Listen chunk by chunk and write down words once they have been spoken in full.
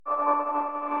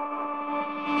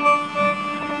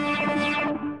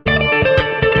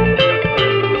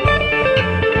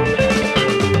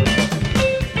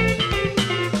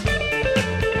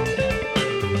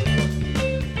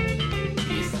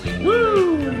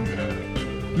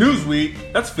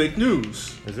Newsweek, that's fake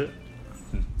news. Is it?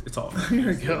 It's all Here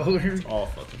we go. It's all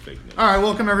fucking fake news. All right,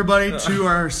 welcome everybody to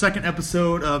our second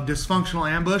episode of Dysfunctional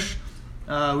Ambush.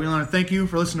 We want to thank you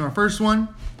for listening to our first one.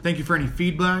 Thank you for any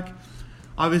feedback.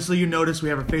 Obviously, you notice we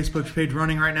have a Facebook page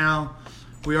running right now.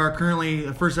 We are currently,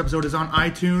 the first episode is on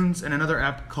iTunes and another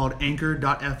app called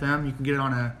Anchor.fm. You can get it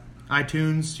on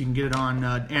iTunes, you can get it on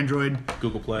Android,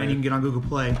 Google Play, and you can get on Google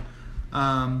Play.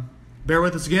 Bear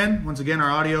with us again. Once again, our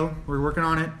audio, we're working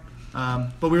on it.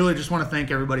 But we really just want to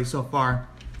thank everybody so far.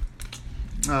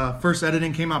 First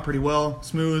editing came out pretty well,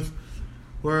 smooth.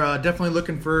 We're definitely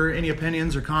looking for any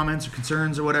opinions or comments or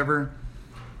concerns or whatever.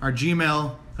 Our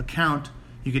Gmail account,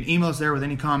 you can email us there with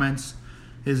any comments,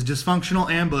 is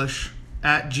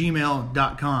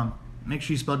dysfunctionalambush@gmail.com. Make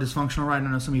sure you spell dysfunctional right. I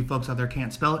know some of you folks out there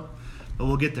can't spell it, but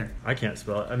we'll get there. I can't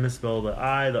spell it. I misspelled the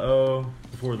I, the O,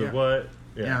 before the what.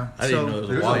 Yeah. I didn't know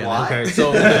there was a Y. Okay,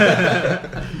 so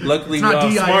luckily we all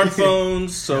have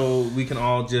smartphones, so we can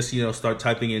all just start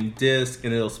typing in disk,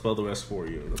 and it'll spell the rest for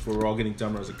you. That's where we're all getting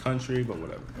dumber as a country, but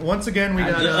whatever. Once again, we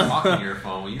got talk on your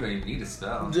phone. You don't even need to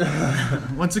spell.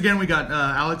 Once again, we got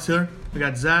Alex here, we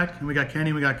got Zach, and we got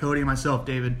Kenny, we got Cody, and myself,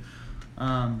 David.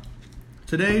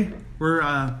 Today we're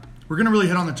gonna really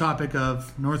hit on the topic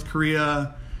of North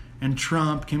Korea and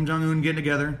Trump, Kim Jong-un getting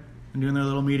together and doing their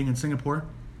little meeting in Singapore.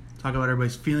 Talk about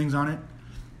everybody's feelings on it.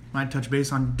 Might touch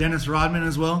base on Dennis Rodman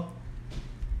as well.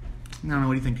 I don't know.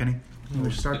 What do you think, Kenny? We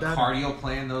should start that. Cardio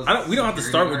plan. Those. We don't have to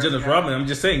start with Dennis Rodman. I'm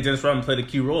just saying Dennis Rodman played a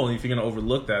key role, and if you're going to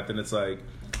overlook that, then it's like,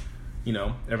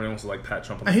 everyone wants to like pat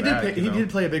Trump on the back. He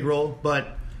did play a big role,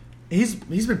 but he's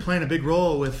been playing a big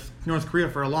role with North Korea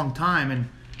for a long time, and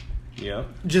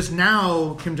just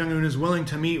now Kim Jong-un is willing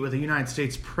to meet with the United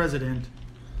States president.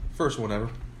 First one ever.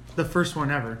 The first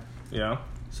one ever. Yeah.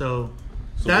 So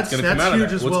that's huge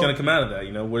as well. What's going to come out of that?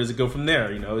 Where does it go from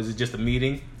there? Is it just a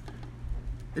meeting?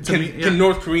 Can North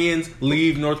North Koreans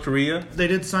leave North Korea? They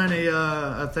did sign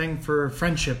a thing for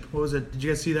friendship. What was it? Did you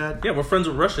guys see that? Yeah, we're friends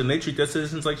with Russia, and they treat their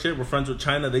citizens like shit. We're friends with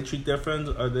China. They treat their friends,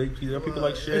 or they treat their people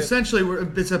like shit. Essentially,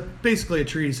 it's basically a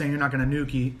treaty saying you're not going to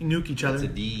nuke each other.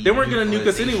 They weren't going to nuke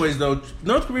us anyways, though.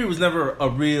 North Korea was never a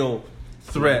real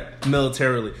threat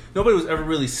militarily. Nobody was ever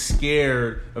really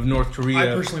scared of North Korea. I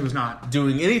personally was not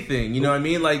doing anything. You know what I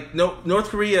mean? Like, no, North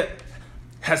Korea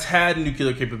has had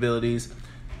nuclear capabilities.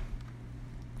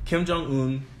 Kim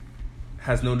Jong-un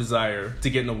has no desire to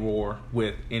get in a war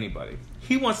with anybody.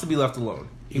 He wants to be left alone.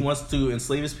 He wants to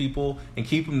enslave his people and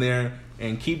keep them there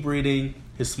and keep breeding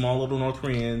his small little North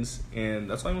Koreans, and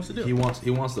that's what he wants to do. He wants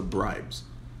the bribes.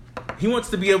 He wants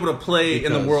to be able to play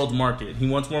in the world market. He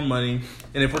wants more money.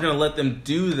 And if we're going to let them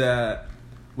do that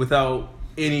without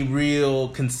any real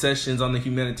concessions on the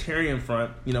humanitarian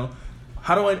front,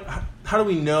 how do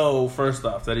we know, first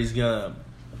off, that he's going to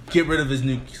get rid of his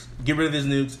nukes,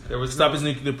 stop his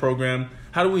nuclear program?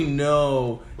 How do we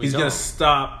know he's going to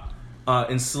stop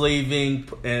enslaving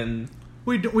and...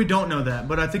 We don't know that,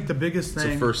 but I think the biggest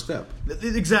thing... It's a first step.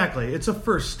 Exactly. It's a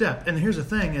first step. And here's the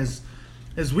thing is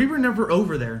we were never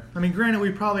over there. I mean, granted,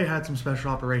 we probably had some special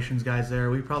operations guys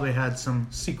there. We probably had some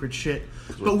secret shit.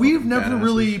 But we've never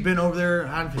really been over there.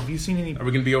 Have you seen any... Are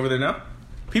we going to be over there now?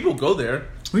 People go there.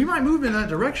 We might move in that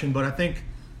direction, but I think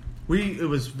it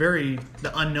was very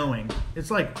the unknowing.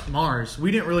 It's like Mars. We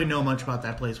didn't really know much about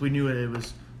that place. We knew it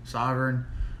was sovereign.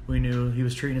 We knew he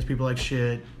was treating his people like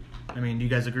shit. I mean, do you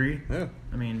guys agree? Yeah.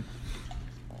 I mean...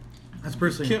 That's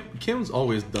personally... Kim's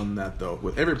always done that, though.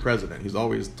 With every president, he's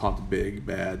always talked big,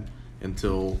 bad,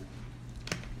 until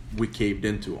we caved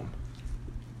into him.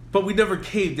 But we never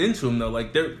caved into him, though.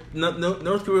 Like,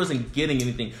 North Korea wasn't getting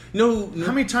anything.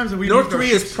 How many times have we North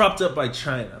Korea is propped up by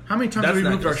China. How many times have we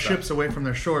moved our ships away from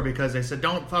their shore because they said,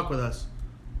 don't fuck with us?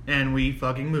 And we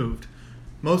fucking moved.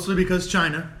 Mostly because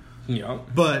China. Yeah.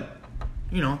 But,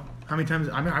 how many times...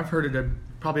 I mean, I've heard it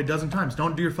probably a dozen times.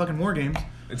 Don't do your fucking war games.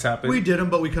 It's happened. We did them,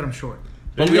 but we cut them short.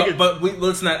 But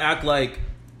let's not act like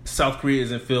South Korea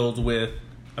isn't filled with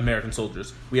American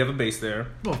soldiers. We have a base there.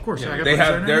 Well, of course. Yeah,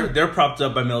 they're propped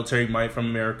up by military might from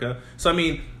America. So I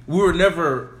mean, we were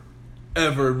never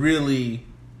ever really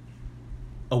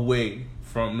away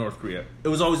from North Korea. It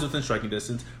was always within striking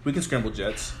distance. We can scramble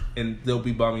jets, and they'll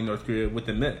be bombing North Korea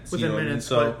within minutes. Within minutes,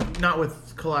 but not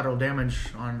with collateral damage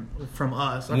from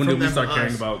us. When did we start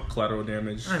caring about collateral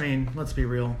damage? I mean, let's be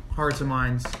real. Hearts and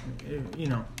minds,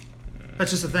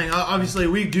 That's just the thing. Obviously,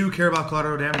 we do care about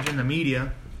collateral damage in the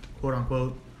media, quote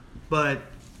unquote, but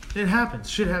it happens.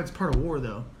 Shit happens. It's part of war,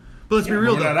 though. But let's be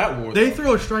real, though. Not at war, they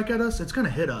throw a strike at us, it's going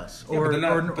to hit us. Or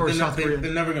South Korea.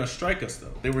 They're never going to strike us,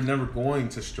 though. They were never going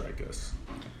to strike us.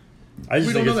 I just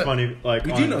We think don't it's know funny. Like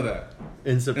We do know that.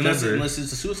 in September. Unless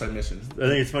it's a suicide mission. I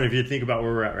think it's funny if you think about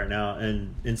where we're at right now.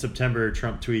 And in September,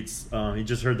 Trump tweets, he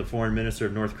just heard the foreign minister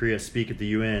of North Korea speak at the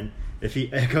UN. If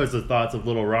he echoes the thoughts of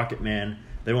little rocket man,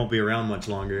 they won't be around much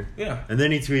longer. Yeah. And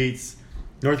then he tweets,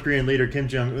 North Korean leader Kim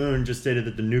Jong-un just stated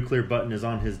that the nuclear button is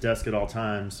on his desk at all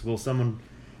times. Will someone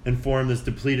inform this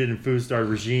depleted and food-starved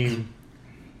regime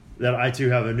that I too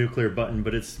have a nuclear button,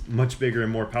 but it's much bigger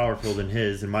and more powerful than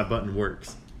his, and my button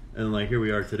works? And like here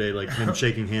we are today, like him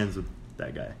shaking hands with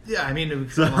that guy. Yeah, I mean,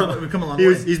 we've So come a long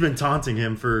way. he's been taunting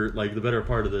him for like the better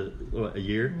part of a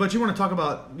year. But you want to talk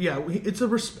about, it's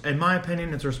in my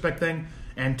opinion, it's a respect thing.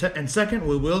 And second,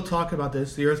 we will talk about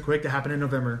the earthquake that happened in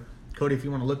November. Cody, if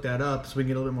you want to look that up so we can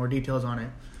get a little bit more details on it.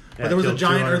 But there was a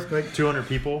giant earthquake. 200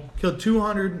 people. Killed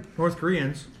 200 North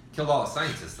Koreans. Killed all the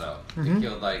scientists, though. Mm-hmm. They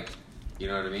killed, like, you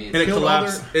know what I mean? And it Killed all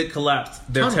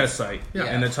collapsed their tunnels. test site Yeah.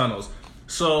 and the tunnels.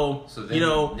 So then,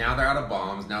 now they're out of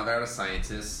bombs. Now they're out of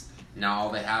scientists. Now all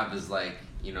they have is, like,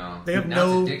 They have now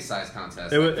no- it's a dick size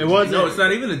contest. It wasn't- no, it's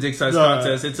not even a dick size No.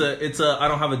 contest. It's a I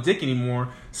don't have a dick anymore.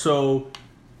 So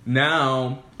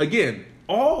now again,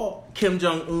 all Kim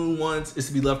Jong Un wants is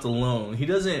to be left alone. He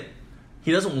doesn't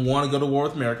want to go to war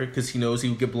with America because he knows he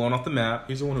would get blown off the map.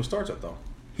 He's the one who starts it, though.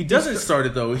 He doesn't start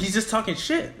it though. He's just talking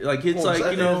shit. Like it's Well,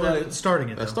 like That's starting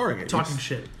it. That's though. starting it. Talking It's-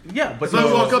 shit. yeah, but If I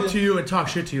no, walk up to you and talk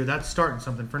shit to you, that's starting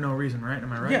something for no reason, right?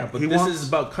 Am I right? yeah, but He this wants- is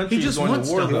about countries he just going wants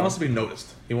to war. stuff. He though. wants to be noticed.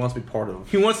 He wants to be part of.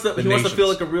 He wants to nations. feel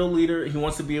like a real leader. He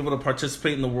wants to be able to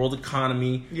participate in the world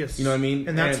economy. Yes. You know what I mean?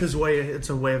 And that's his way. It's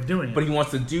a way of doing it. But he wants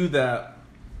to do that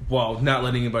while not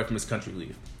letting anybody from his country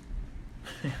leave.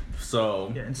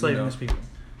 So enslaving his people.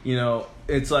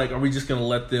 It's like, are we just going to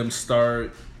let them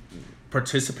start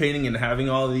participating and having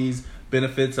all these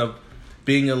benefits of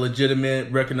being a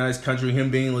legitimate, recognized country, him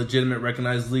being a legitimate,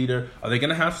 recognized leader? Are they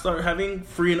going to start having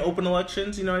free and open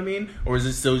elections? You know what I mean? Or is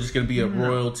it still just going to be a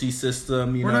royalty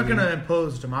system? We're not going to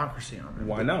impose democracy on them.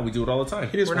 Why not? We do it all the time.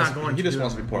 He just We're wants not to, going he to just do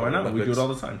wants that. to be part Why of not? it. We do it all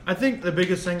the time. I think the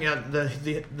biggest thing,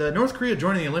 the North Korea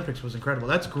joining the Olympics was incredible.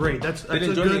 That's great. That's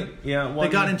didn't a join good. well, they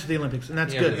got I mean, into the Olympics, and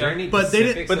that's Yeah, good. was there any But they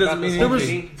didn't. specifics but doesn't about this mean There whole was.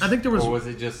 meeting? I think there was. Or was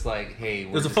it just like, hey,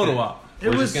 It was a photo op. It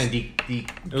We're was just gonna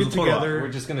It was get a photo op. together. we're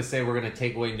just gonna say we're gonna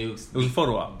take away nukes. It was a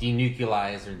photo op.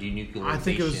 Denuclearize or denuclearization. I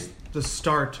think it was the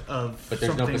start of. But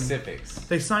there's something. no specifics.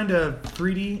 They signed a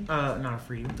treaty. Not a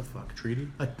treaty. What the fuck? Treaty?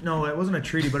 No, it wasn't a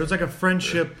treaty, but it was like a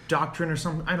friendship doctrine or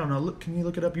something. I don't know. Look, can you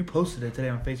look it up? You posted it today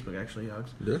on Facebook, actually,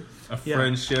 Alex. Yeah. A Yeah.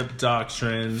 friendship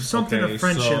doctrine. Something Okay, of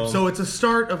friendship. So it's a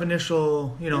start of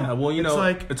initial. yeah, well, it's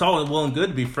like it's all well and good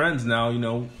to be friends now.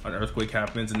 An earthquake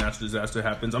happens, a natural disaster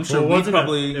happens. I'm sure Well,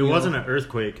 it wasn't an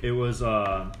earthquake. It was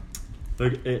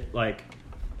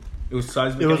It was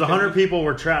seismic. It was activity? 100 people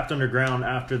were trapped underground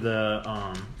after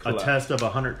a Collapse. test of a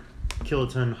 100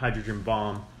 kiloton hydrogen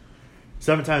bomb,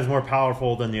 7 times more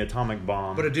powerful than the atomic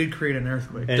bomb. But it did create an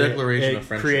earthquake. And Declaration it of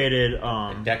Friendship. created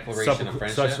Declaration of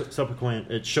Friendship?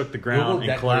 subsequent. It shook the ground Google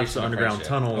and collapsed the Declaration of underground Friendship.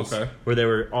 tunnels Okay. where they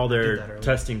were all Did that their earlier.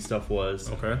 testing stuff was.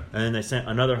 Okay. And then they sent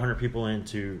another 100 people in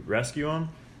to rescue them,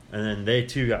 and then they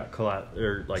too got trapped.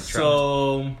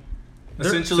 So So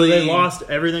essentially, they lost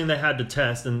everything they had to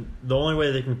test, and the only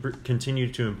way they can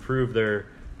continue to improve their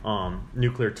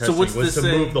nuclear testing what's was to to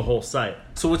say- move the whole site.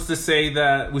 So what's to say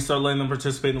that we start letting them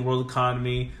participate in the world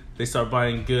economy? They start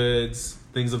buying goods,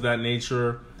 things of that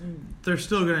nature, They're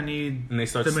still going to need and they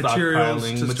start the materials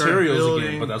stockpiling to start materials building.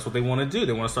 again. But that's what they want to do.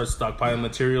 They want to start stockpiling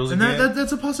materials And again.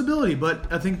 that's a possibility. But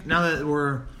I think now that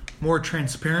we're more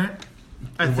transparent,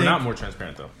 We're not more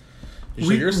transparent though. So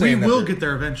we you're saying that will they're- get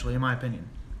there eventually, in my opinion.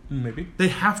 Maybe. They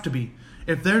have to be.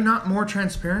 If they're not more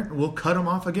transparent, we'll cut them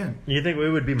off again. You think we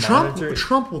would be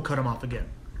Trump will cut them off again.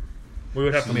 We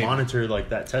would have to Maybe. monitor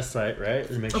that test site, right,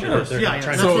 and make Of sure course, that they're yeah, not yeah.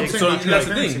 trying That's what to I'm dig, saying. that's the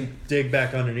transparency. thing. dig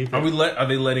back underneath. Are it. Are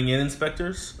they letting in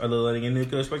inspectors? Are they letting in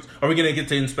nuclear inspectors? Are we going to get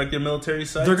to inspect their military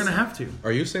sites? They're going to have to.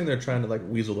 Are you saying they're trying to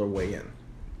weasel their way in?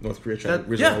 North Korea trying to That-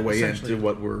 weasel yeah, their way essentially. into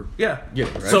what we're Yeah.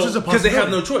 getting, right? So Which is a because they have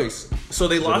possibility. no choice. So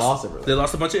they lost lost. everything. They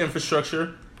lost a bunch of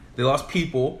infrastructure. They lost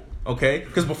people. Okay.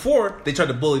 Because before they tried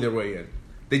to bully their way in.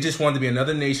 They just wanted to be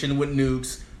another nation with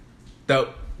nukes. That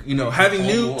having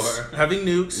Cold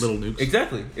nukes, Little nukes.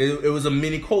 Exactly. It was a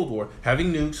mini Cold War.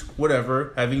 Having nukes,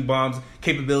 whatever. Having bombs,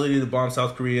 capability to bomb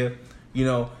South Korea.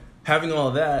 Having all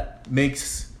of that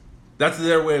that's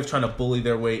their way of trying to bully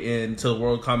their way into the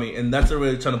world economy, and that's their way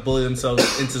of trying to bully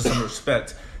themselves into some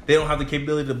respect. They don't have the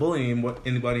capability to bully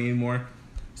anybody anymore,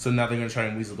 so now they're going to try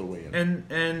and weasel their way in.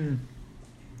 And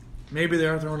maybe they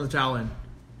are throwing the towel in.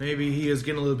 Maybe he is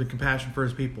getting a little bit of compassion for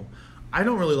his people. I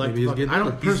don't really like. Maybe he's I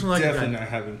don't He's personally like the definitely guy. not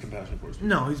having compassion for his people.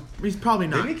 No, he's probably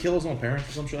not. Didn't he kill his own parents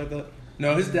or some shit like that?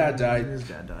 No, his dad died. His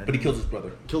dad died. But he killed his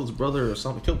brother. Killed his brother or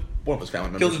something. Killed one of his family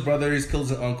members. Killed his brother. He's killed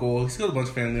his uncle. He's killed a bunch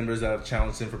of family members that have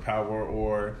challenged him for power.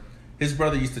 Or his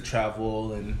brother used to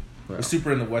travel and was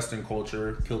super into Western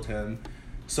culture. Killed him.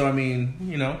 So I mean,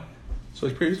 you know, So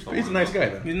he's a nice guy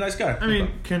then. he's a nice guy. I mean,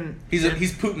 he's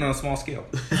Putin on a small scale.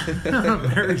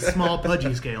 very small,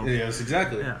 pudgy scale. Yes,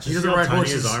 exactly. Yeah. Just He doesn't see how ride tiny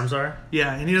horses. his arms are.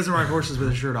 Yeah, and he doesn't ride horses with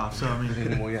his shirt off. So I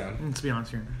mean, Well, yeah. let's be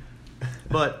honest here.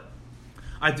 But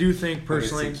I do think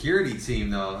personally, Like a security team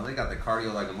though, they got the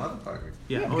cardio like a motherfucker.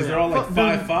 yeah, Because they're all like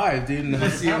Fuck, 5'5", dude. And I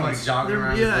see him like jogging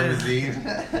around his Yeah. limousine.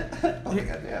 Oh my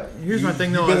goddamn. Here's my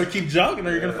thing You though. better keep jogging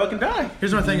or you're gonna fucking die.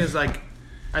 Here's my thing is like,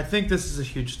 I think this is a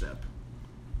huge step.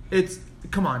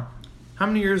 Come on, how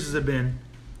many years has it been?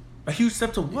 A huge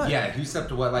step to what? Yeah, huge step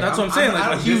to what? Like That's what I'm saying, like, I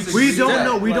a don't huge disagree We don't that.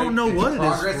 know. We like, don't know It's what it is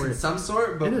progress for in it. some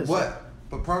sort, but It is. what?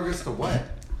 But progress to what?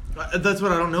 That's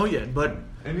what I don't know yet. But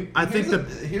I think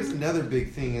here's another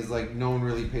big thing is like no one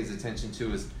really pays attention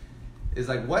to is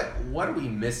like what are we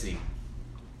missing?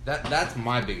 That's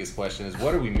my biggest question is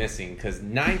what are we missing? Because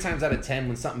 9 times out of 10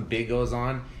 when something big goes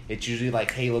on, it's usually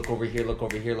like, hey, look over here, look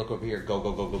over here, look over here, go,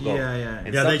 go, go, go, go. Yeah, yeah. And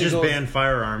Yeah, they something just goes- banned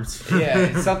firearms. Yeah,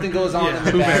 and something goes on Yeah. in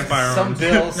the Who back. banned firearms? Some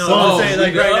bill. No, some- So I'm saying,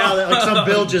 like no. right now, that, like some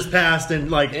bill just passed, and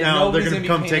like and now they're nobody's gonna be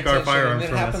come paying take our attention, firearms and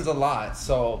from it happens us. a lot.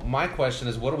 So my question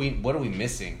is, what are we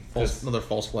missing? 'Cause- Another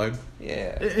false flag.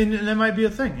 yeah, and that might be a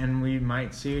thing, and we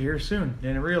might see it here soon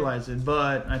and realize it.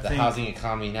 But I the think housing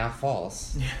economy now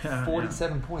falls. Yeah,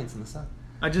 47 points in the sun.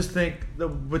 I just think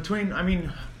I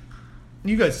mean,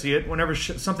 you guys see it whenever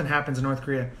something happens in North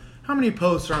Korea. How many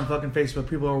posts are on fucking Facebook?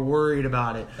 People are worried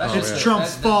about it. That's It's just-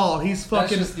 Trump's that- fault. He's That's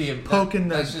fucking just the poking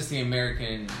That's the just the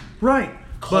American right.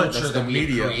 culture But That's that the we've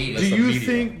media. created. That's do the you media.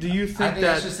 think? Do you I think think that?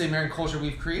 that's just the American culture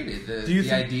we've created. Do you The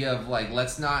think- idea of like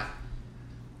let's not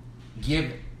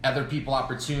give other people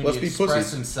opportunity Let's to be express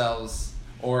pussies. themselves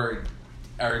or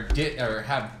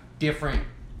have different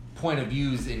point of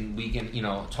views, and we can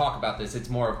talk about this. It's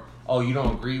more of, oh, you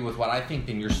don't agree with what I think,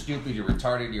 then you're stupid, you're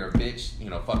retarded, you're a bitch,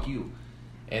 fuck you.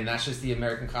 And that's just the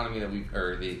American economy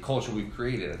or the culture we've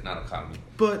created, not economy.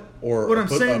 But Or what a I'm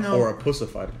pu- saying though, or a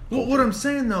pussified. what I'm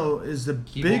saying though is the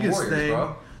Keyboard biggest warriors, thing.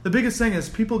 bro. The biggest thing is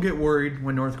people get worried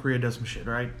when North Korea does some shit,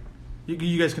 right?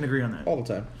 You guys can agree on that. all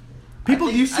the time. People, I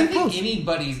think, you see I think posts.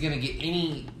 anybody's gonna get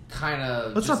any kind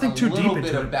of Let's just not think too a little deep bit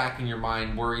into of it. back in your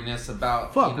mind worriness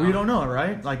about. Fuck, we don't know,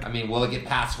 right? Like, I mean, will it get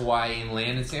past Hawaii and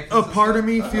land in San a Francisco? part of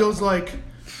me feels like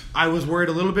I was worried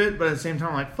a little bit, but at the same time,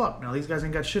 I'm like, fuck, now these guys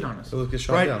ain't got shit on us. So let's get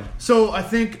shot right? down. So I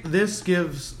think this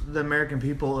gives the American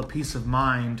people a peace of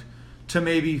mind to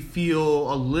maybe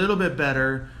feel a little bit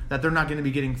better that they're not going to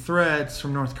be getting threats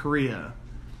from North Korea.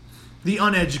 The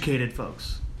uneducated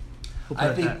folks. We'll put I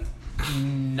it think that.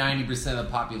 90% of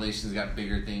the population's got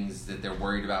bigger things that they're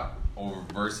worried about over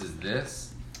versus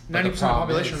this. But 90% the of the problem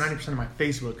population, is- 90% of my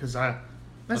Facebook, because I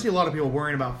see a lot of people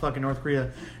worrying about fucking North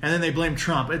Korea, and then they blame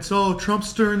Trump. It's Trump's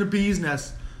stirring the bee's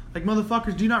nest. Like,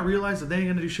 motherfuckers, do you not realize that they ain't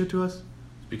gonna do shit to us?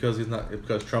 Because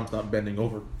Trump's not bending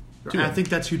over. to I him. think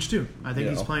that's huge too. I think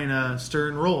Yeah. he's playing a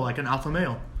stern role, like an alpha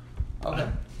male. Okay.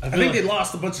 I think they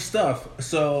lost a bunch of stuff,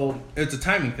 so it's a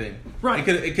timing thing. Right.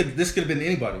 This could have been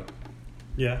anybody.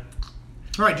 Yeah.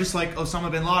 Right, just like Osama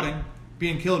bin Laden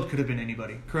being killed could have been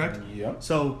anybody, correct? Yep.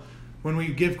 So when we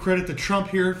give credit to Trump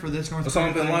here for this North Osama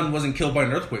bin Korea Laden thing- wasn't killed by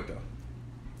an earthquake, though.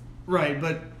 right,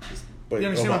 but But you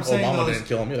understand what I'm saying? Obama though, is didn't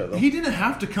kill him either, though. he didn't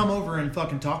have to come over and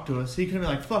fucking talk to us. He could have been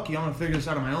like, "Fuck you, I'm gonna figure this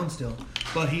out on my own still."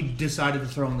 But he decided to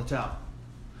throw in the towel.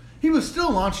 He was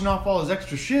still launching off all his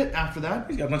extra shit after that.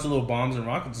 He's got a bunch of little bombs and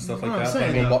rockets and stuff That's like what I'm that.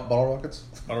 saying. Little Little bottle rockets.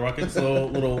 bottle rockets,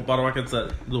 little bottle rockets,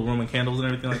 that little Roman candles and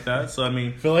everything like that. So I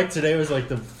mean, I feel like today was like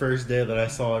the first day that I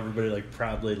saw everybody like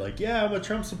proudly like, yeah, I'm a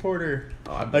Trump supporter.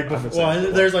 Oh, I've Like, been before, saying that for a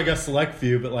while. there's like a select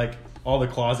few, but like all the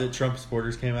closet Trump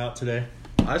supporters came out today.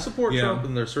 I support Yeah. Trump,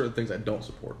 and there's certain things I don't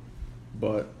support.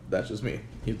 But that's just me.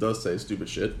 He does say stupid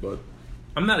shit, but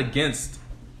I'm not against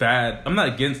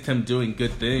him doing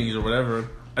good things or whatever.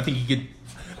 I think he could.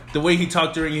 The way he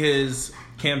talked during his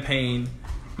campaign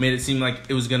made it seem like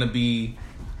it was going to be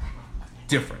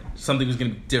different. Something was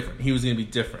going to be different. He was going to be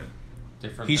different.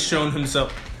 Different. He's than- shown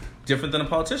himself different than a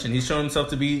politician. He's shown himself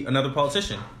to be another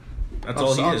politician. That's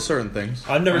all he on is. certain things.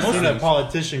 I've never Most seen a things.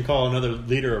 politician call another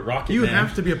leader a rocket You man.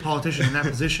 have to be a politician in that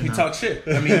position. He though. talks shit.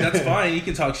 I mean, that's fine. He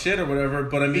can talk shit or whatever.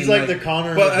 But I mean, He's like the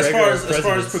Conor But as McGregor far of as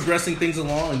presidents. progressing things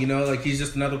along, like he's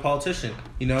just another politician.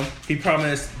 He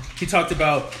promised. He talked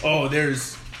about,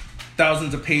 there's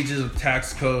thousands of pages of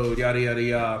tax code, yada yada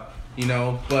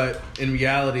yada. But in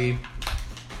reality,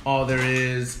 all there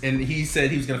is, and he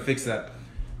said he was gonna fix that.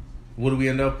 What do we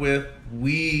end up with?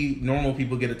 We normal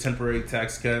people get a temporary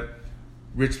tax cut.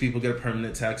 Rich people get a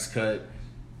permanent tax cut.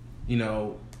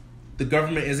 the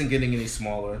government isn't getting any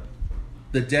smaller.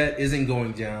 The debt isn't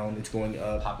going down; it's going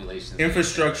up. Population.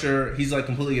 Infrastructure, he's like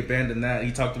completely abandoned that.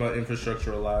 He talked about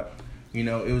infrastructure a lot. It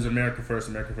was America first,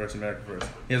 America first, America first.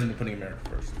 He hasn't been putting America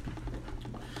first.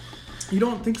 You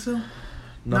don't think so?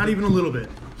 Not even a little bit.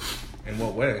 In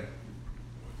what way?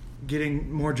 Getting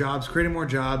more jobs, creating more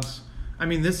jobs. I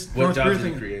mean, this What North jobs Korea did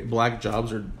he thing. create? Black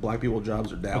people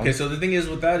jobs are down. Okay, so the thing is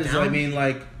with that is, Down?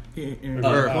 unemployment's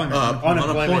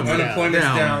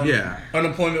down. Yeah.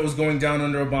 Unemployment was going down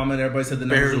under Obama, and everybody said the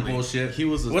numbers were Barely. bullshit. He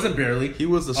was it wasn't barely. He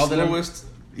was the All the num- slowest.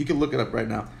 You can look it up right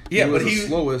now. Yeah, he was but the he-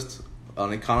 slowest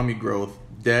on economy growth,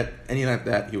 debt, anything like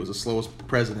that. He was the slowest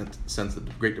president since the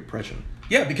Great Depression.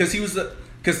 Yeah, because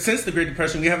since the Great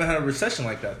Depression, we haven't had a recession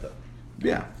like that though.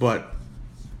 Yeah, but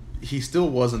he still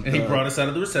wasn't. And he brought us out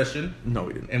of the recession. No,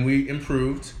 he didn't. And we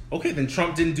improved. Okay, then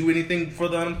Trump didn't do anything for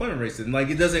the unemployment rate. Like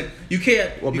it doesn't. You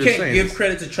can't give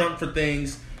credit to Trump for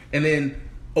things, and then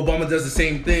Obama does the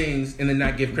same things, and then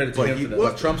not give credit to him for that.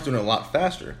 But Trump's doing it a lot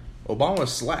faster. Obama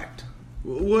slacked.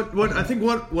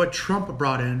 What Trump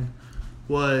brought in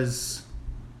was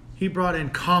he brought in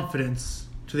confidence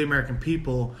to the American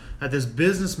people that this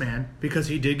businessman, because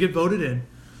he did get voted in,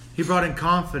 he brought in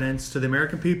confidence to the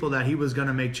American people that he was going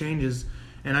to make changes.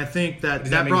 And I think that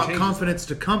brought confidence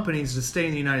to companies to stay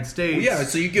in the United States. Well, yeah,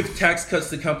 so you give tax cuts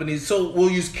to companies. So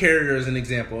we'll use Carrier as an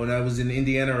example. And I was in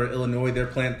Indiana or Illinois, their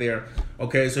plant there.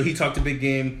 Okay, so he talked to Big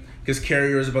Game because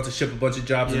Carrier is about to ship a bunch of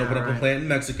jobs and open up a plant in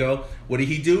Mexico. What did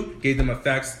he do? Gave them a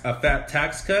fat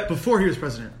tax cut. Before he was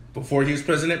president.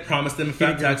 Promised them a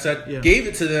fat tax cut. Yeah. Gave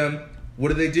it to them. What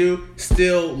did they do?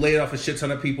 Still laid off a shit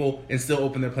ton of people and still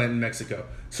open their plant in Mexico.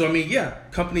 So I mean, yeah,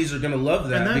 companies are gonna love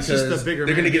that And that's because just the bigger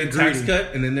they're gonna man get a tax greedy.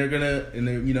 cut and then they're gonna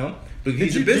But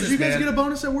he's a Did businessman. you guys get a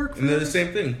bonus at work? And they're the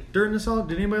same thing. During this all,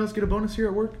 did anybody else get a bonus here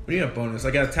at work? We need a bonus.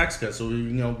 I got a tax cut, so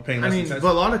we're paying less. But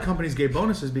a lot of companies gave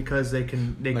bonuses because they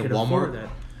could Walmart? afford that.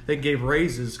 They gave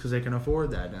raises because they can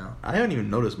afford that now. I haven't even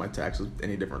noticed my taxes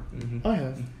any different.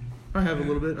 I have a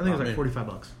little bit. I think it's like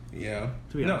 $45. Yeah.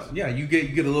 To be honest. Yeah. You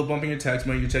get a little bump in your tax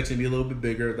money. Your tax gonna be a little bit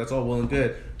bigger. That's all well and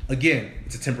good. Again,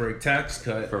 it's a temporary tax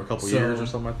cut For a couple years or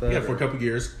something like that? Yeah, for a couple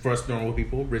years. For us normal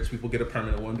people, rich people get a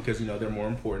permanent one because they're more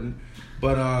important.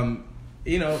 But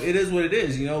it is what it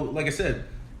is. Like I said,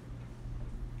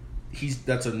 he's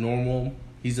a normal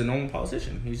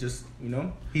politician. He's just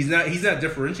he's not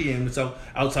differentiating himself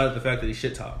outside of the fact that he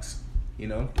shit talks.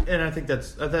 And I think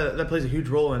that plays a huge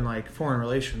role in like foreign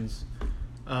relations.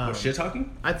 Shit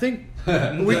talking? I think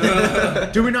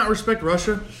do we not respect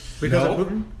Russia because of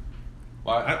Putin?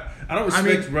 Well, I don't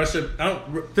respect Russia.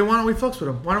 Then why don't we fuck with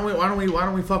them? Why don't we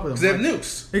fuck with them? Because they have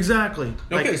nukes. Exactly.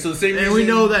 Okay, so the same and reason. we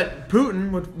know that Putin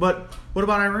would. But what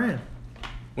about Iran?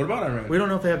 What about Iran? We don't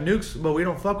know if they have nukes, but we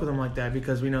don't fuck with them like that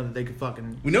because we know that they could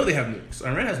fucking. We know they have nukes.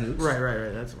 Iran has nukes.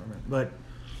 Right. That's what I meant. But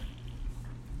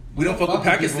we don't fuck with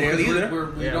Pakistan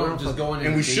either. We don't just go in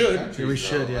and we should. Yeah, we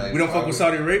should, yeah. We don't fuck with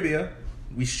Saudi Arabia.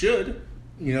 We should.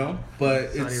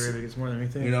 But Saudi Arabia gets more than we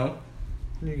think.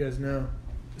 You guys know.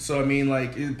 So I mean,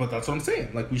 but that's what I'm saying.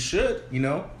 Like we should.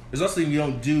 There's also things we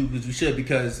don't do because we should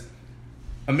because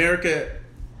America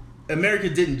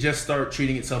didn't just start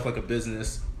treating itself like a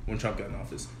business when Trump got in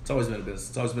office. It's always been a business.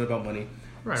 It's always been about money.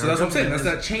 Right, so that's what I'm saying. That's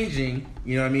not changing.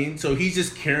 You know what I mean? So he's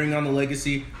just carrying on the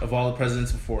legacy of all the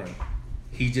presidents before him.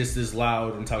 He just is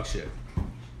loud and talks shit.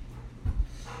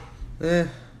 I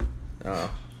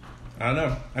don't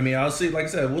know. I mean, I'll see. Like I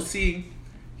said, we'll see.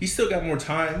 He's still got more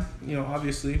time.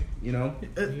 Obviously.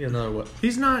 Another what?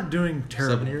 He's not doing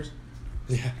terrible. 7 years.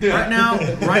 Yeah. Right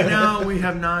now, we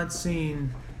have not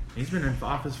seen. He's been in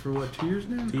office for what, 2 years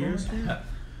now? 2 years? Yeah.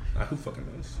 Who fucking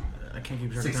knows? I can't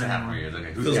keep track of time. 6.5 more years.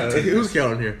 Okay. Who's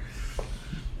counting here?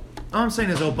 All I'm saying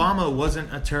is Obama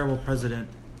wasn't a terrible president,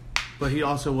 but he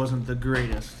also wasn't the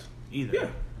greatest either. Yeah.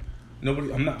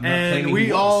 Nobody. I'm not And claiming we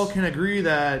he all was. can agree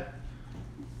that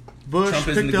Bush Trump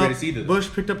isn't the greatest either, though. Bush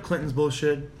picked up Clinton's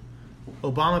bullshit,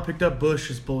 Obama picked up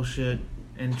Bush's bullshit,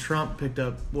 and Trump picked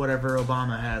up whatever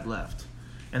Obama had left.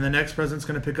 And the next president's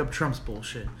going to pick up Trump's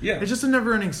bullshit. Yeah. It's just a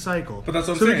never-ending cycle. But that's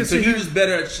what I'm saying. So he was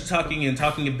better at talking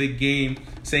a big game,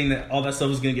 saying that all that stuff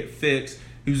was going to get fixed.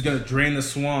 He was going to drain the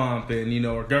swamp, and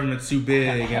our government's too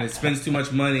big, and it spends too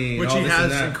much money. Which and all he this has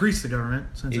and that. increased the government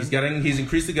since then. He's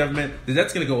increased the government. The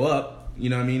debt's going to go up. You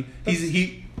know what I mean?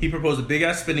 He proposed a big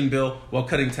ass spending bill while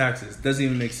cutting taxes. Doesn't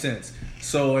even make sense.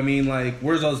 So I mean,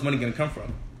 where's all this money going to come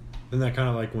from? Isn't that kind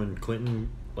of like when Clinton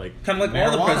like Kind of like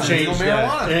all the Marijuana. presidents. Legal Yeah.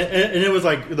 marijuana. and it was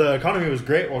like the economy was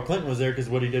great while Clinton was there because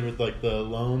what he did with like the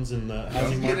loans and the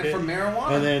housing You get market. it from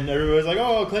marijuana. And then everybody was like,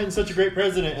 "Oh, Clinton's such a great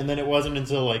president," and then it wasn't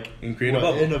until like And create a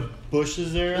bubble. in the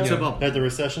Bush's era It's a bubble. that the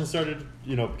recession started.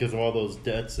 Because of all those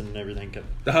debts and everything kept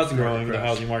The housing growing. market The crashed.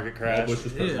 housing market crashed. Bush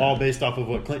was president. All based off of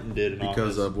what Clinton did in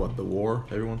Because office. of what, the war,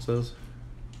 everyone says?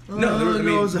 No, there was- I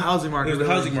mean, it was the housing market. It was the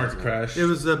really. housing market crash. It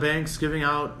was the banks giving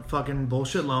out fucking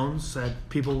bullshit loans that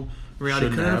people in reality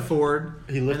Shouldn't couldn't have. afford,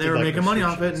 He and lifted, they were like, making money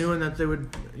off it, restrictions. knowing that they would,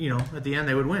 at the end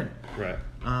they would win. Right.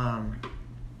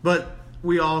 But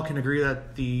we all can agree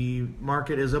that the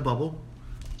market is a bubble.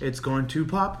 It's going to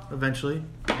pop eventually,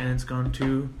 and it's going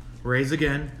to raise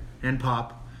again and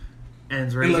pop,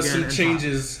 and raise Unless again some and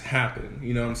changes happen.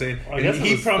 You know what I'm saying? I And guess it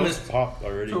he was promised. top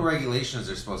already. That's what regulations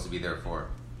are supposed to be there for.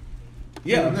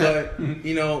 Yeah, but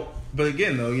but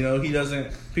again though, he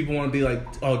doesn't. People want to be like,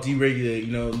 oh,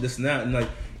 deregulate, this and that, and like,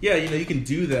 yeah, you can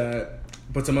do that,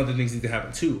 but some other things need to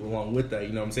happen too along with that.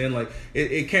 You know what I'm saying? Like,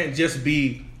 it can't just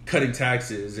be cutting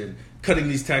taxes and cutting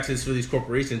these taxes for these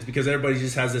corporations because everybody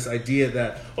just has this idea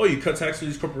that, oh, you cut taxes for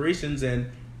these corporations and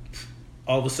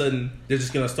all of a sudden they're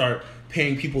just gonna start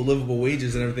paying people livable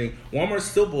wages and everything. Walmart's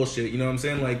still bullshit. You know what I'm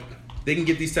saying? Like, they can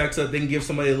get these taxes up, they can give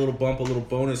somebody a little bump, a little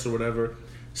bonus or whatever.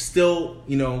 Still,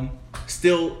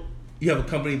 you have a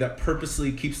company that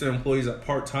purposely keeps their employees at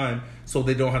part-time so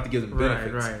they don't have to give them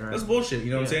benefits. Right. That's bullshit, you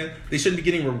know what I'm saying? They shouldn't be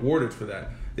getting rewarded for that.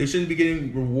 They shouldn't be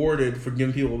getting rewarded for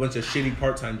giving people a bunch of shitty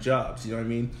part-time jobs, you know what I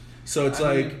mean? So it's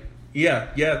I like, mean-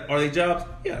 yeah, are they jobs?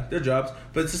 Yeah, they're jobs.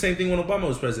 But it's the same thing when Obama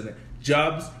was president.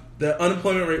 Jobs, the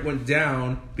unemployment rate went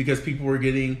down because people were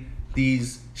getting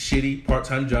these shitty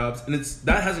part-time jobs, and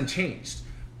that hasn't changed.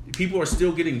 People are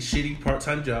still getting shitty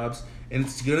part-time jobs, and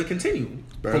it's going to continue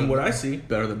from what I see.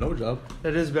 Better than no job.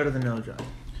 It is better than no job.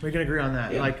 We can agree on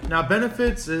that. Yeah. Like, now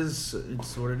benefits it's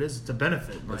what it is. It's a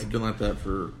benefit. It's Like, been like that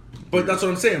for... But that's what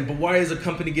I'm saying. But why is a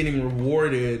company getting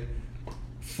rewarded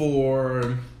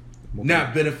for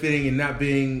not benefiting and not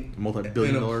being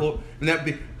Multi-billion-dollar.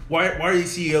 Why are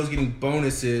these CEOs getting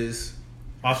bonuses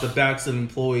off the backs of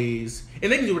employees?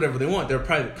 And they can do whatever they want. They're a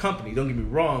private company. Don't get me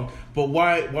wrong. But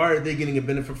why are they getting a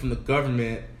benefit from the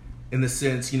government in the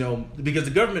sense, because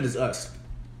the government is us.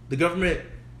 The government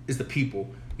is the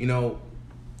people.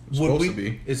 Supposed to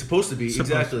be. It's supposed to be.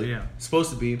 Supposed Exactly. to, yeah. Supposed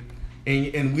to be.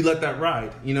 And we let that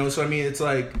ride. So I mean, it's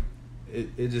like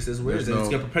it just is weird. There's It's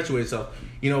no- gonna perpetuate itself.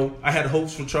 I had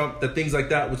hopes for Trump that things like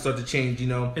that would start to change.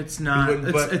 it's not. He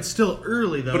wouldn't- It's still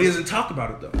early though. but he doesn't talk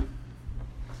about it though.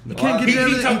 You can't get He to can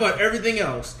everything. talk about everything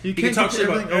else. You He can't can talk get to shit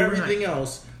about everything overnight. everything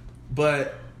else.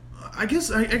 But I guess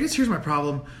here's my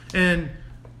problem, and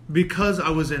because I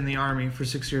was in the Army for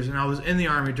 6 years, and I was in the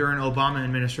Army during Obama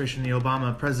administration, the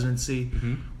Obama presidency,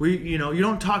 you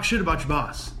don't talk shit about your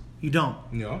boss. You don't.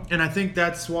 And I think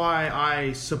that's why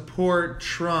I support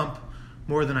Trump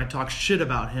more than I talk shit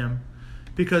about him,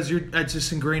 because it's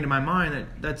just ingrained in my mind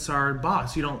that that's our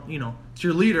boss. You don't, it's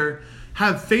your leader.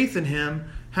 Have faith in him.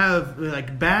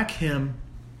 Back him,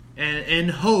 and in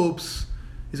hopes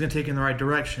he's gonna take you in the right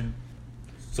direction.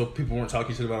 so people weren't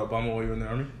talking shit about Obama while you were in the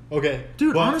army. Okay.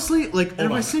 Dude, Well, honestly, and if I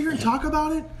on. sit here and talk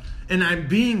about it, and I'm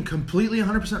being completely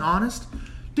 100% honest,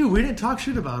 dude, we didn't talk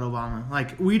shit about Obama.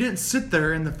 Like, we didn't sit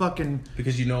there in the fucking...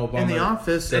 Because Obama In the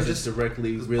office, and doesn't just-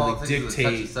 directly really Politics is a touchy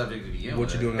dictate subject to begin what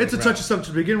with. you're doing. on It's a the touchy ground. subject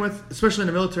to begin with, especially in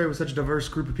the military with such a diverse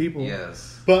group of people.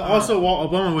 Yes. But also, while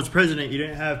Obama was president, you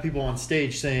didn't have people on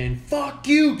stage saying "fuck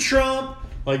you, Trump,"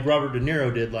 like Robert De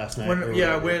Niro did last night. or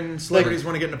whatever. When celebrities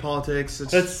want to get into politics,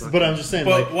 it's That's. fucking- But I'm just saying.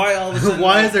 But like, why all of a sudden?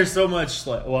 why is there so much?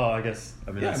 I guess.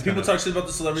 I mean, Yeah, that's people kind talk of- shit about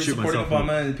the celebrities shoot supporting myself in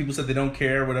Obama, and people said they don't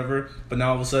care, or whatever. But now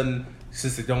all of a sudden,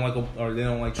 since they don't they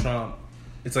don't like Trump,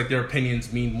 it's like their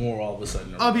opinions mean more all of a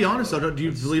sudden. I'll be honest though, do you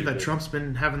That's believe that stupid. Trump's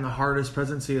been having the hardest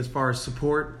presidency as far as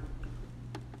support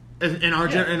in our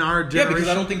Yeah. generation? Yeah, because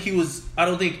I don't think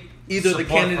either the Support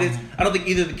candidates. from- I don't think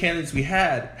either of the candidates we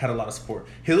had a lot of support.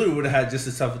 Hillary would have had just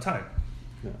as tough a time.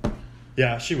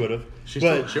 Yeah, she would have. She's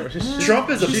But still- she's- Trump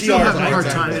is a She's PR still having a hard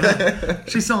nightmare. time.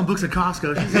 She's selling books at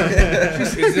Costco.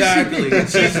 She's Exactly.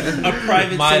 She's a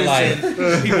private My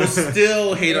citizen. People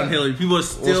still hate on Hillary. People are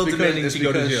still demanding she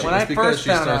go to jail. When I It's because first she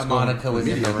found starts out going Monica to was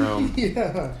in the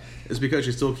room, It's because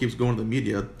she still keeps going to the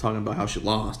media talking about how she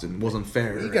lost and wasn't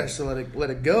fair. You guys should let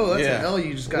it go. That's Yeah. an L.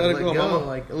 You just gotta Let let, it go, go. Mama.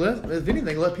 Like, if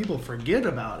anything, let people forget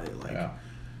about it. Like, Yeah.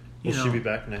 you Will know, she be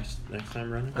back next time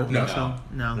running? I don't No. think so.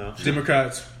 No. No.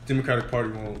 Democratic Party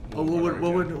won't. Oh, what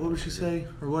would she say?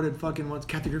 Or what's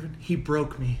Kathy Griffin? He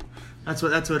broke me. That's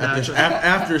what.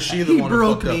 After she the He one who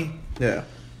broke fucked me. up. Yeah.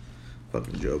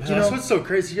 Fucking jokes. That's what's so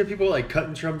crazy. You hear people like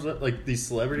cutting Trump's, like these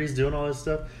celebrities doing all this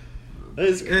stuff.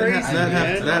 It's crazy,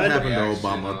 man. That happened to Reaction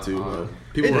Obama too. on-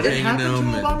 People were It hanging happened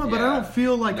them. to Obama, but I Yeah. don't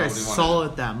feel like I Nobody saw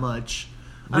wanted it that much.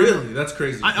 Really? That's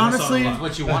crazy. I honestly- That's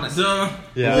what you want to see. Duh.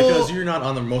 Yeah. Well- Because you're not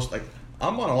on the most like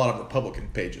I'm on a lot of Republican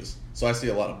pages, so I see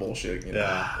a lot of bullshit. You know?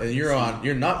 Yeah. And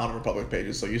you're not on Republican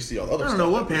pages, so you see all the other I stuff. don't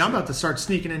know what that we page. I'm see. about to start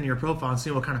sneaking into your profile and see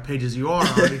what kind of pages you are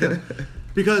on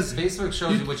because Facebook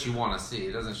shows you what you want to see.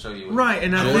 It doesn't show you what right,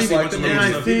 and I Just think, like the and media I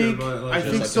stuff think, either, but, like, I just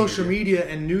think like the social media. media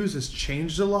and news has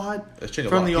changed a lot It's changed a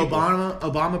from lot the of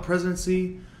people. Obama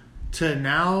presidency to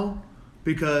now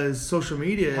because social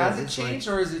media Has it is changed,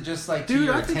 like, or is it just like to Dude,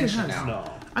 your I think it attention has. now?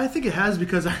 No. I think it has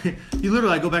because you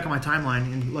literally go back on my timeline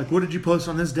and like, what did you post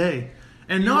on this day?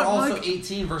 And You were not also like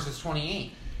 18 versus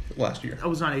 28. last year. I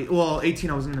was not 18.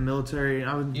 I was in the military.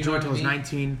 I was You know joined what until I I was mean?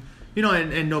 19. You know,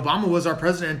 and Obama was our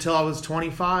president until I was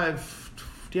 25.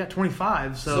 Yeah,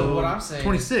 25. So, what I'm saying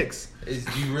 26. Is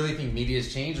do you really think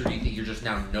media's changed, or do you think you're just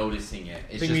now noticing it?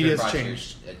 It's I think just media's been brought to your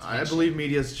changed. I attention? believe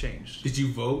media's changed. Did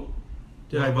you vote?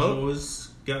 Did when I vote? Obama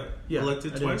got Yeah,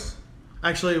 elected I did. twice.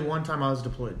 Actually, one time I was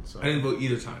deployed. So I didn't vote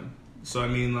either time. So I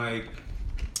mean, like,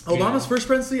 Obama's first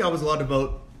presidency, I was allowed to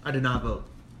vote. I did not vote.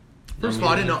 First of all,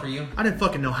 I didn't know. For you? I didn't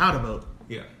fucking know how to vote.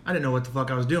 yeah. I didn't know what the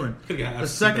fuck I was doing. Could've got The absentee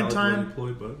second ballot time,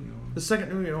 deployed, but, you know. the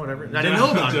second, whatever. I didn't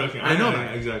know about it. Joking. I didn't know I-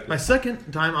 about it. exactly. My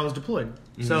second time, I was deployed.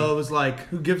 So it was like,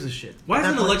 who gives a shit? Why At is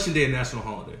that an point, election day a national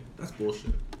holiday? That's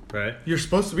bullshit. Right. You're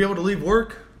supposed to be able to leave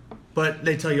work, but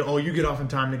they tell you, oh, you get off in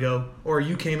time to go, or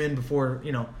you came in before.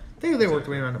 You know, they worked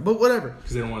way around it, but whatever.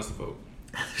 Because they don't want us to vote.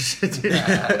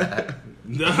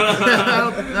 No,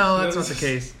 that's not the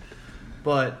case.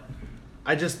 But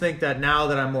I just think that now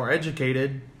that I'm more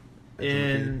educated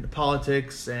in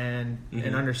politics and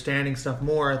understanding stuff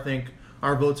more, I think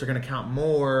our votes are going to count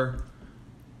more.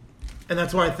 And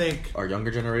that's why I think Our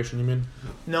younger generation, you mean?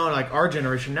 like our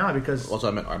generation now, because Also,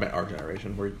 I meant our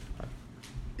generation.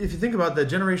 if you think about our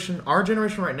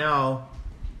generation right now,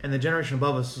 and the generation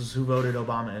above us is who voted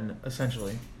Obama in,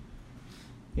 essentially.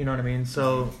 You know what I mean?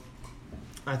 So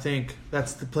I think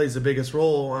plays the biggest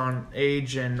role on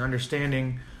age and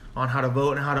understanding on how to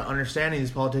vote and how to understand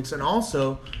these politics. And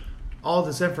also, all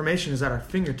this information is at our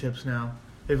fingertips now.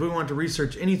 If we want to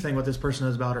research anything what this person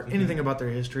knows about or anything about their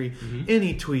history,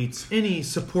 any tweets, any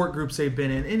support groups they've been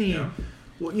in,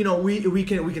 well, you know, we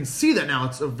can see that now.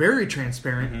 It's very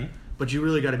transparent. But you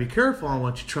really got to be careful on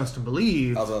what you trust and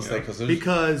believe. I was gonna say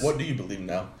Because what do you believe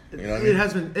now? You know what I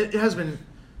it mean?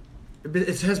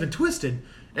 has been twisted,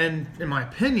 and in my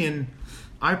opinion,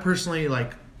 I personally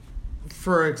like,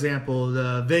 for example,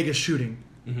 the Vegas shooting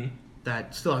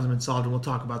that still hasn't been solved, and we'll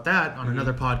talk about that on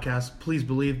another podcast. Please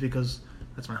believe, because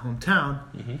that's my hometown.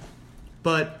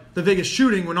 But the Vegas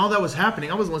shooting, when all that was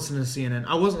happening, I wasn't listening to CNN.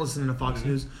 I wasn't listening to Fox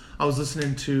News. I was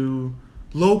listening to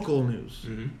local news,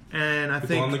 and I People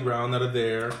think on the ground that are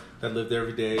there, that live there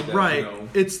every day. That, right, You know,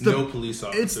 it's the no police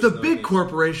officers. it's the no big this.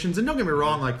 corporations, and don't get me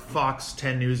wrong, like Fox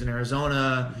 10 News in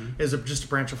Arizona is just a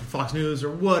branch of Fox News or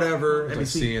whatever. Like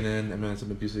NBC. CNN,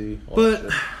 MSNBC. all But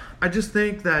that shit. I just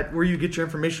think that where you get your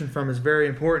information from is very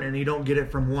important, and you don't get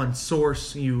it from one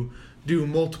source. You do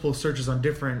multiple searches on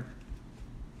different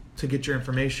to get your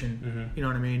information. You know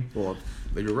what I mean? Well,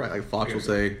 you're right. Like Fox will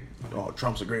say, "Oh,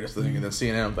 Trump's the greatest thing," and then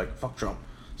CNN was like, "Fuck Trump."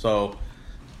 So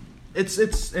It's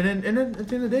and then at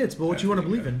the end of the day, it's about what you want to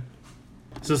believe in.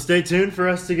 So stay tuned for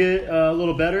us to get a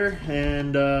little better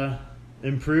and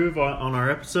improve on our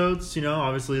episodes. You know,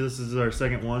 obviously this is our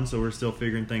second one, so we're still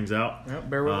figuring things out. Yep,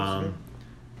 bear with us.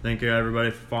 Thank you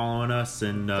everybody for following us,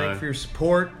 and Thank you for your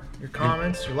support, your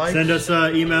comments, your likes. send us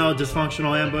an email,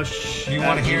 dysfunctionalambush. If you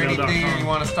want to hear anything, or you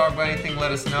want us to talk about anything,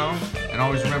 let us know. And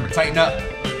always remember, tighten up.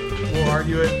 We'll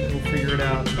argue it. We'll figure it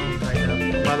out.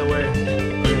 Tighten up. By the way,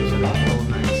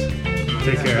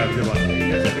 Take care. Have a good one.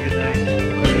 you guys have a good night.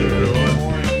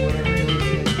 Morning, whatever you're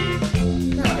listening.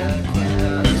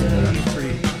 He's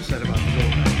pretty upset about the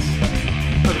gold nights.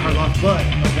 But hard luck, but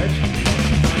eventually.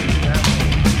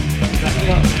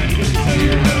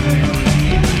 That's